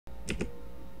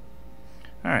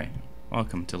Alright,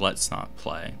 welcome to Let's Not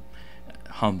Play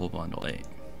Humble Bundle 8,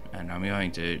 and I'm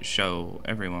going to show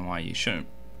everyone why you shouldn't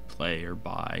play or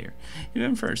buy or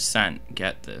even for a cent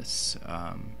get this.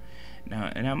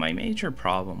 Now my major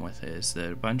problem with it is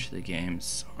that a bunch of the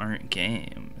games aren't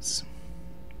games,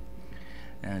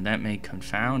 and that may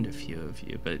confound a few of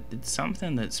you, but it's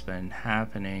something that's been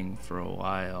happening for a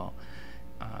while.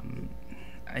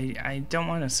 I don't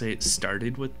want to say it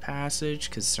started with Passage,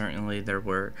 because certainly there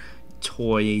were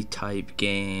toy type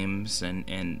games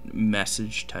and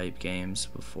message type games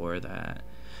before that,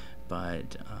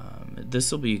 but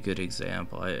this will be a good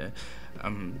example.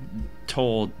 I'm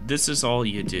told this is all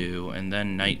you do, and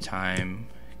then nighttime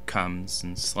comes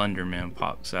and Slenderman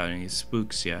pops out and he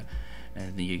spooks you,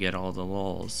 and you get all the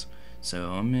lulls.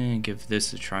 So I'm gonna give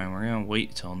this a try, and we're gonna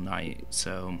wait till night,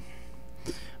 so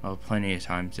I'll have plenty of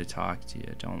time to talk to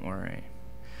you, don't worry.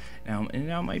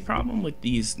 Now my problem with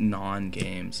these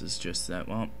non-games is just that,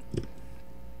 well,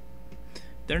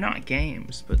 they're not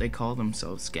games, but they call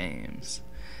themselves games.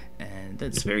 And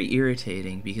that's very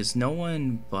irritating, because no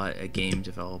one but a game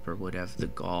developer would have the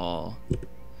gall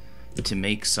to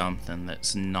make something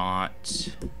that's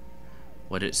not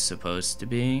what it's supposed to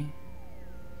be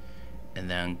and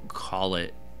then call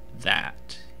it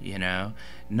that.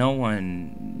 No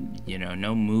one,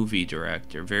 no movie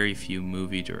director, very few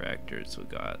movie directors would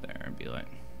go out there and be like,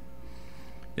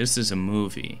 this is a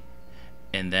movie,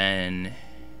 and then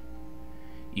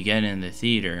you get in the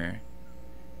theater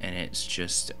and it's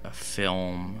just a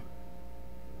film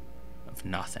of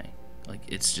nothing. Like,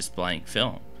 it's just blank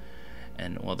film.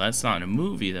 And, well, that's not a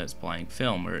movie, that's blank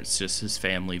film, or it's just his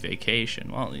family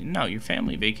vacation. Well, no, your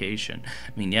family vacation,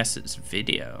 I mean, yes, it's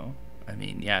video. I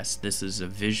mean, yes, this is a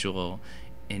visual,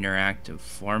 interactive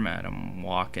format. I'm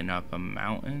walking up a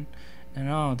mountain, and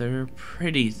oh, there are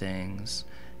pretty things.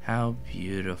 How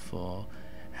beautiful.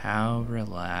 How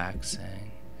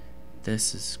relaxing.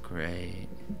 This is great.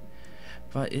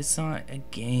 But it's not a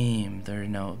game. There are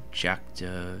no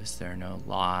objectives. There are no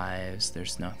lives.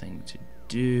 There's nothing to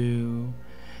do.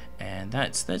 And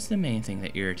that's the main thing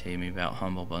that irritated me about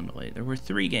Humble Bundle 8. There were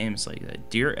 3 games like that.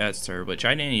 Dear Esther, which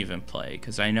I didn't even play,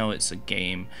 because I know it's a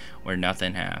game where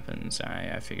nothing happens.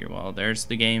 I figure, well, there's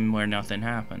the game where nothing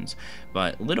happens.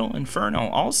 But Little Inferno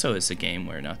also is a game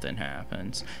where nothing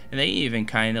happens. And they even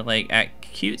kind of, like,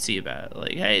 act cutesy about it.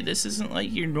 Like, hey, this isn't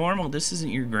like your normal, this isn't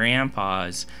your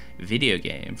grandpa's video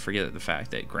game. Forget the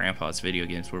fact that grandpa's video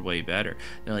games were way better.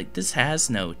 They're like, this has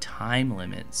no time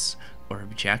limits or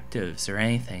objectives or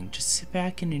anything. Just sit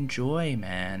back and enjoy,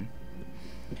 man.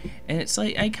 And it's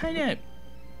like,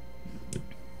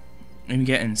 I'm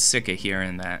getting sick of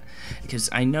hearing that, because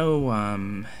I know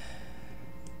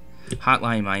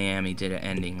Hotline Miami did an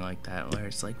ending like that, where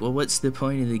it's like, well, what's the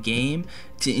point of the game?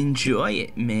 To enjoy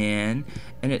it, man.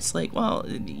 And it's like, well,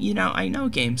 I know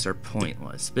games are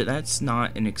pointless, but that's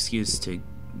not an excuse to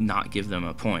not give them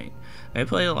a point. I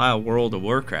play a lot of World of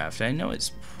Warcraft. I know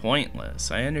it's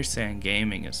pointless. I understand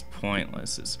gaming is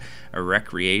pointless. It's a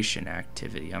recreation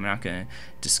activity. I'm not going to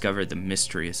discover the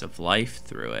mysteries of life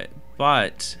through it,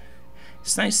 but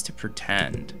it's nice to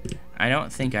pretend. I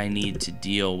don't think I need to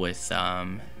deal with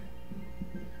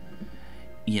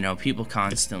people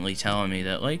constantly telling me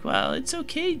that, like, well, it's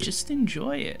okay, just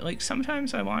enjoy it. Like,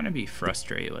 sometimes I want to be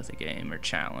frustrated with a game or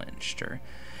challenged or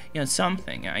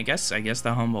something. I guess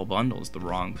the Humble Bundle is the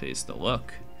wrong place to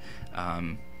look.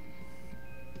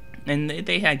 And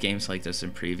they had games like this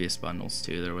in previous bundles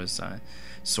too. There was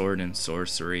Sword and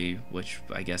Sorcery, which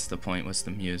I guess the point was the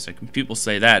music. And people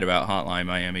say that about Hotline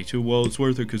Miami too. Well, it's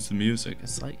worth it because the music.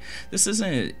 It's like, this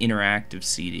isn't an interactive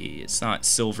CD. It's not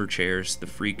Silverchair's The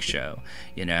Freak Show.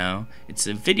 It's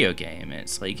a video game.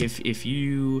 It's like, if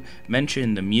you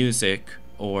mention the music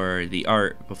or the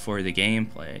art before the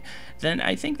gameplay, then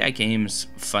I think that game's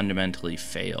fundamentally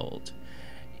failed.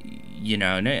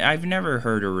 I've never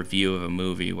heard a review of a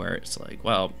movie where it's like,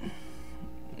 well,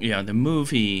 the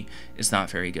movie is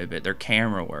not very good, but their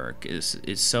camera work is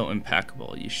so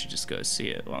impeccable, you should just go see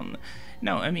it. Well,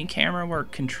 no, I mean, camera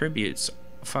work contributes.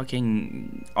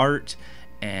 Fucking art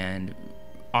and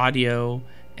audio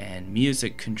and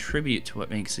music contribute to what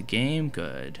makes a game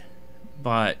good,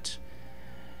 but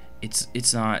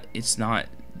it's not it's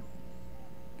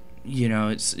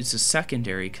a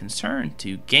secondary concern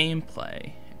to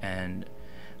gameplay and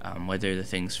whether the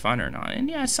thing's fun or not. And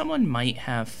yeah, someone might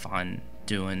have fun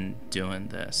doing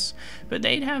this, but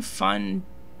they'd have fun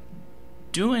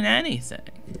doing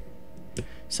anything.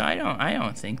 So I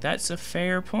don't think that's a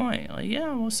fair point. Like,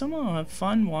 yeah, well, someone will have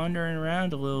fun wandering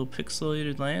around a little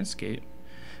pixelated landscape,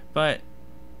 but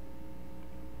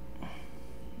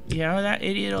you know, that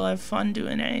idiot will have fun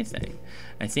doing anything.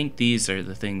 I think these are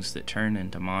the things that turn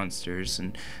into monsters,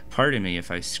 and pardon me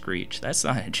if I screech. That's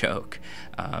not a joke.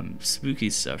 Spooky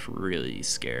stuff really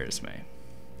scares me.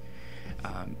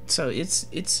 So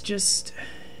it's just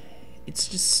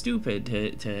stupid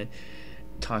to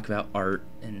talk about art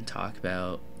and talk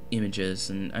about images.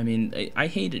 And I mean, I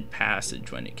hated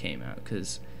Passage when it came out,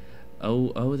 because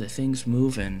oh, the thing's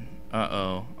moving.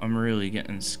 Uh-oh, I'm really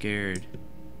getting scared.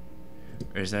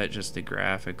 Or is that just a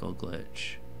graphical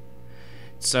glitch?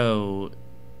 So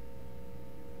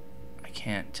I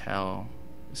can't tell.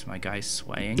 Is my guy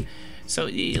swaying? So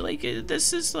like,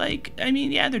 this is like, I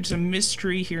mean, yeah, there's a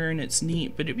mystery here and it's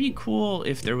neat, but it'd be cool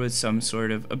if there was some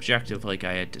sort of objective, like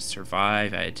I had to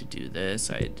survive, I had to do this,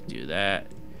 I had to do that.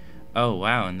 Oh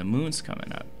wow, and the moon's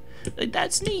coming up. Like,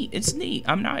 that's neat. It's neat.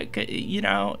 I'm not, you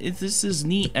know, this is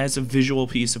neat as a visual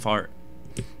piece of art.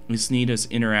 It's neat as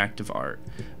interactive art.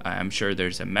 I'm sure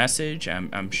there's a message.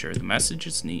 I'm sure the message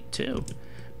is neat too,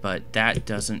 but that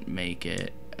doesn't make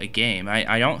it a game.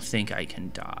 I don't think I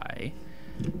can die.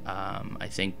 I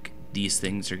think these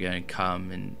things are gonna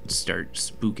come and start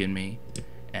spooking me,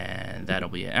 and that'll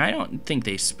be it. And I don't think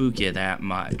they spook you that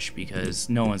much, because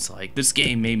no one's like, this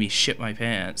game made me shit my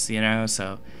pants, you know.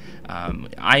 So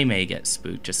I may get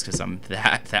spooked just because I'm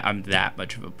that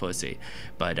much of a pussy,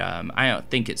 but I don't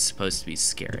think it's supposed to be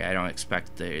scary. I don't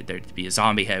expect there to be a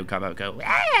zombie head come out and go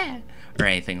ah! Or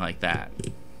anything like that.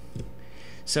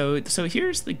 So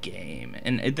here's the game,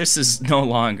 and this is no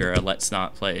longer a let's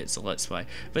not play, it's a let's play.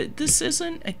 But this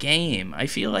isn't a game. I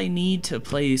feel I need to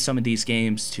play some of these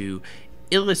games to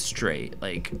illustrate,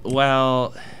 like,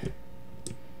 well,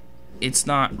 it's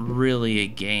not really a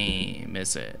game,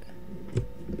 is it?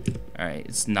 Alright,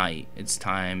 it's night. It's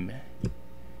time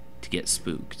to get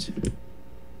spooked.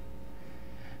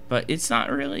 But it's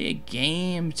not really a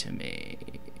game to me.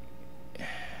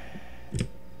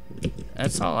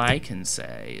 That's all I can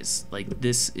say, is like,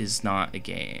 this is not a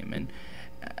game. And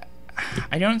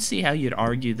I don't see how you'd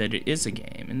argue that it is a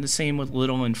game. And the same with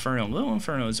Little Inferno. Little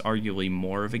Inferno is arguably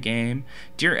more of a game.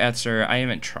 Dear Etzer, I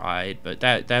haven't tried, but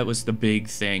that was the big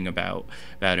thing about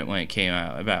it when it came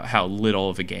out, about how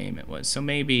little of a game it was. So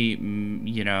maybe,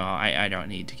 you know, I don't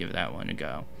need to give that one a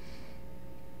go.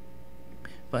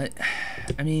 But,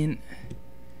 I mean,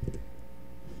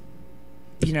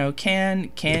 you know, can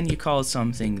you call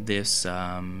something this,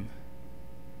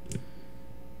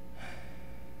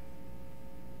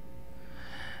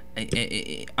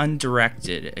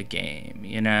 undirected a game,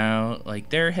 you know? Like,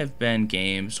 there have been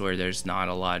games where there's not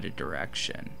a lot of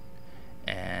direction,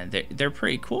 and they're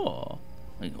pretty cool.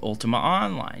 Like Ultima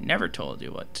Online never told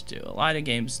you what to do. A lot of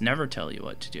games never tell you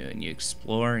what to do, and you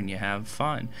explore and you have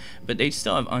fun. But they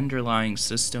still have underlying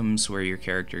systems where your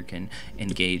character can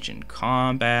engage in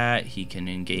combat. He can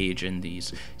engage in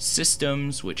these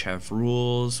systems which have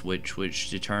rules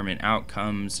which determine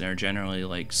outcomes and are generally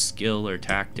like skill or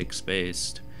tactics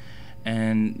based.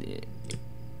 And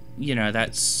you know,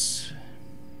 that's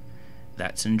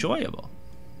enjoyable.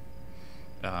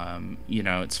 You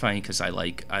know, it's funny because I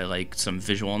like some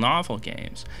visual novel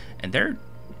games, and they're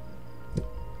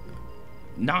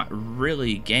not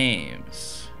really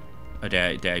games. Oh,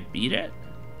 did I beat it?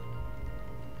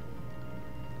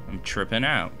 I'm tripping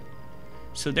out.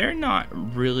 So they're not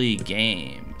really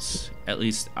games, at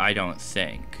least I don't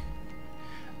think.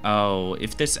 Oh,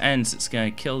 if this ends, it's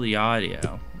gonna kill the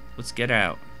audio. Let's get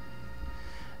out.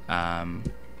 Oh,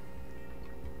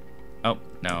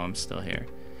 no, I'm still here.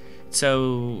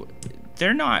 So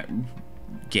they're not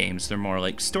games, they're more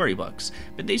like storybooks,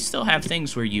 but they still have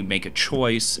things where you make a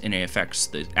choice and it affects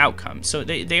the outcome. So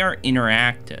they are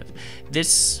interactive.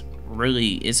 This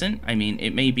really isn't. I mean,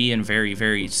 it may be in a very,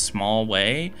 very small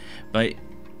way, but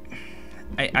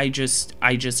I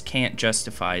just can't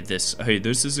justify this. Hey,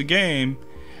 this is a game.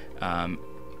 I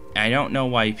don't know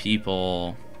why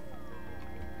people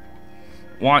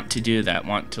want to do that,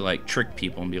 want to like trick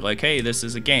people and be like, hey, this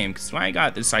is a game. Because when I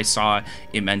got this, I saw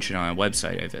it mentioned on a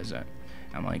website I visit.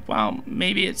 I'm like, well,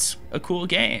 maybe it's a cool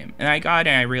game. And I got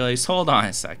it and I realized, hold on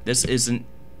a sec, this isn't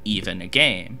even a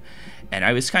game. And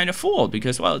I was kind of fooled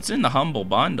because, well, it's in the Humble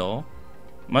Bundle.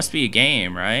 Must be a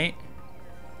game, right?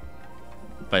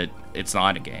 But it's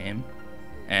not a game.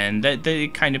 And that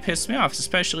kind of pissed me off,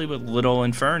 especially with Little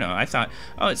Inferno. I thought,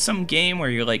 oh, it's some game where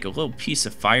you're like a little piece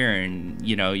of fire and,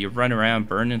 you know, you run around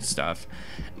burning stuff.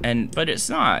 But it's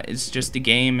not. It's just a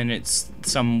game, and it's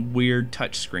some weird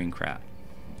touchscreen crap.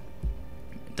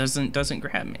 It doesn't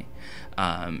grab me.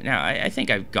 Now, I think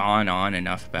I've gone on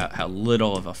enough about how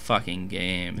little of a fucking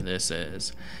game this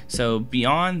is. So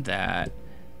beyond that,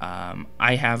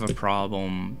 I have a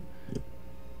problem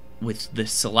with the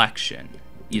selection.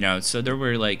 You know, so there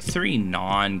were like 3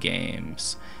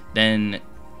 non-games. Then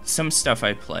some stuff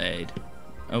I played.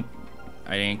 Oh,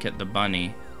 I didn't get the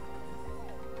bunny.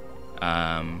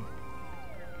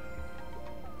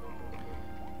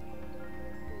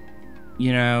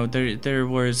 You know, there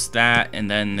was that, and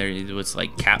then there was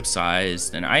like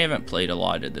Capsized, and I haven't played a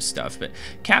lot of the stuff, but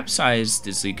Capsized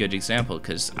is a good example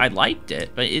because I liked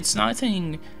it, but it's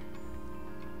nothing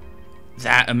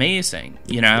that amazing.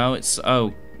 You know,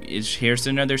 here's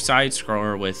another side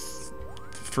scroller with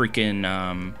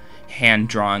freaking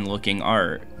hand-drawn looking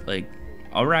art. Like,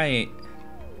 all right.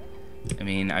 I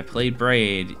mean, I played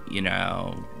Braid, you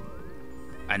know,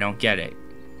 I don't get it.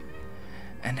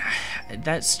 And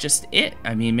that's just it.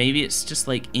 I mean, maybe it's just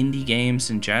like indie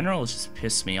games in general just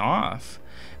piss me off.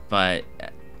 But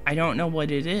I don't know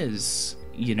what it is,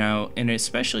 you know, and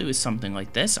especially with something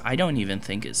like this, I don't even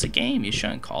think it's a game. You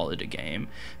shouldn't call it a game.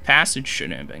 Passage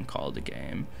shouldn't have been called a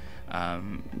game.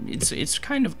 It's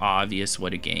kind of obvious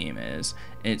what a game is.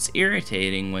 And it's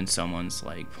irritating when someone's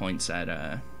like points at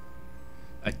a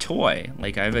toy.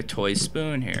 Like, I have a toy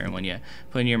spoon here, and when you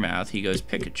put it in your mouth, he goes,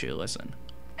 Pikachu, listen.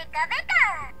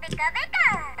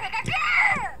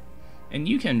 And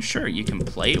you can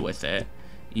play with it.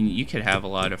 You could have a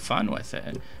lot of fun with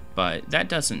it, but that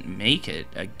doesn't make it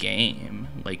a game.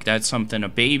 Like, that's something a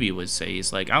baby would say.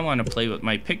 He's like, I want to play with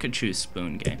my Pikachu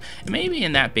spoon game. And maybe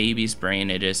in that baby's brain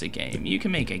it is a game. You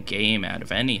can make a game out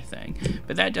of anything,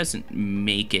 but that doesn't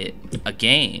make it a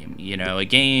game. You know, a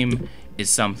game is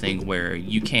something where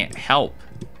you can't help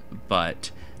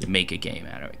but make a game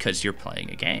out of it because you're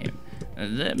playing a game.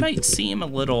 That might seem a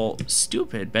little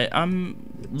stupid, but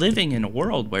I'm living in a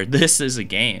world where this is a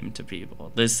game to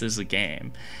people. This is a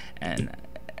game. And,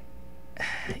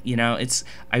 you know,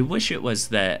 I wish it was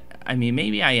that. I mean,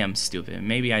 maybe I am stupid.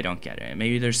 Maybe I don't get it.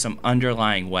 Maybe there's some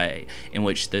underlying way in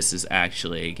which this is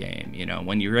actually a game. You know,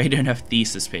 when you write enough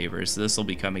thesis papers, this will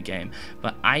become a game.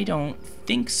 But I don't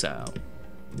think so.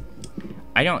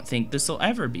 I don't think this will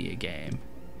ever be a game.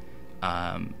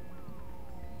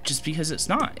 Just because it's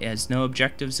not. It has no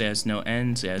objectives, it has no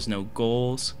ends, it has no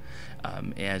goals,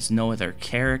 it has no other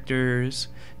characters.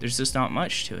 There's just not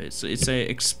much to it. So it's a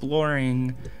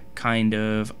exploring kind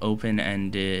of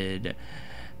open-ended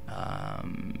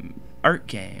art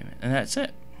game, and that's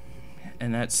it.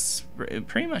 And that's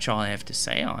pretty much all I have to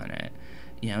say on it.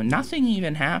 You know, nothing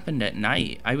even happened at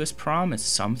night. I was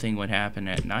promised something would happen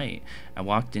at night. I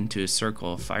walked into a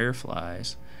circle of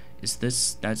fireflies.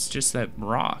 That's just that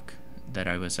rock that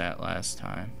I was at last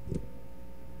time.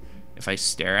 If I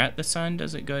stare at the sun,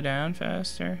 does it go down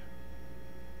faster?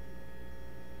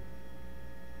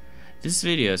 This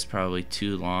video is probably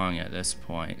too long at this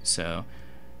point, so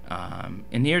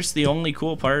and here's the only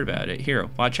cool part about it. Here,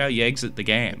 watch how you exit the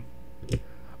game.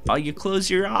 Oh, you close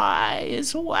your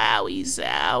eyes. Wowie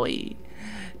zowie.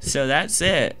 So that's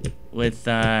it with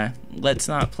Let's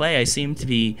Not Play. I seem to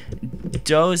be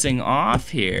dozing off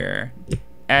here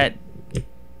at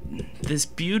this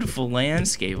beautiful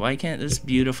landscape. Why can't this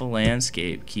beautiful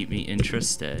landscape keep me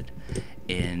interested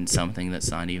in something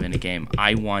that's not even a game?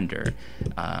 I wonder.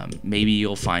 Maybe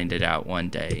you'll find it out one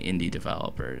day, indie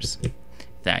developers.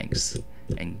 Thanks,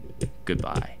 and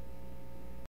goodbye.